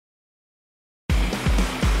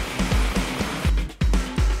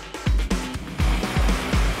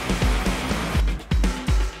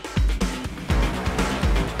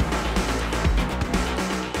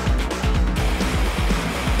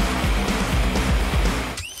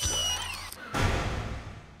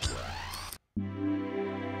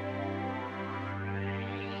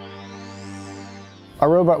Our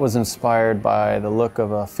robot was inspired by the look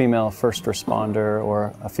of a female first responder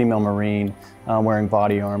or a female Marine wearing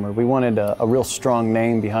body armor. We wanted a real strong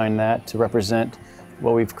name behind that to represent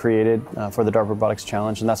what we've created for the DARPA Robotics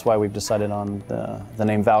Challenge, and that's why we've decided on the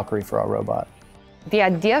name Valkyrie for our robot. The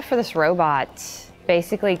idea for this robot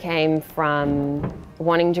basically came from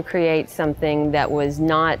wanting to create something that was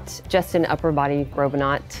not just an upper body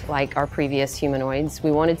robot like our previous humanoids. We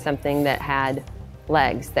wanted something that had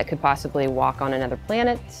legs, that could possibly walk on another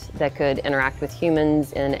planet, that could interact with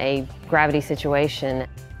humans in a gravity situation.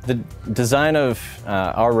 The design of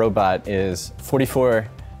our robot is 44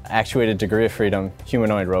 actuated degree of freedom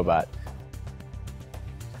humanoid robot.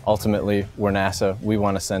 Ultimately, we're NASA. We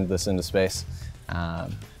want to send this into space.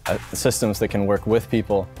 Systems that can work with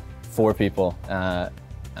people, for people,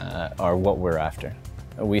 are what we're after.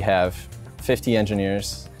 We have 50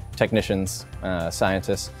 engineers, technicians,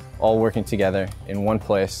 scientists, all working together in one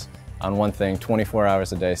place on one thing, 24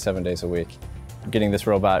 hours a day, 7 days a week, getting this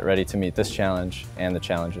robot ready to meet this challenge and the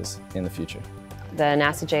challenges in the future. The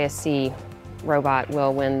NASA JSC robot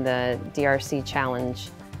will win the DRC challenge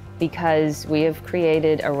because we have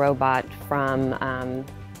created a robot from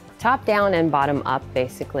top down and bottom up,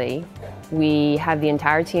 basically. We have the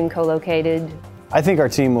entire team co-located. I think our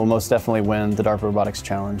team will most definitely win the DARPA Robotics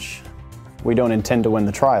Challenge. We don't intend to win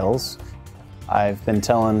the trials. I've been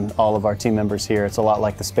telling all of our team members here it's a lot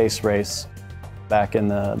like the space race back in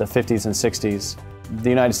the 50s and 60s. The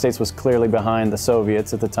United States was clearly behind the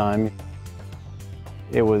Soviets at the time.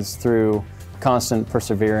 It was through constant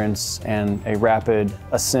perseverance and a rapid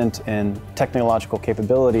ascent in technological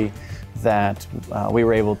capability that we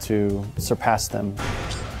were able to surpass them.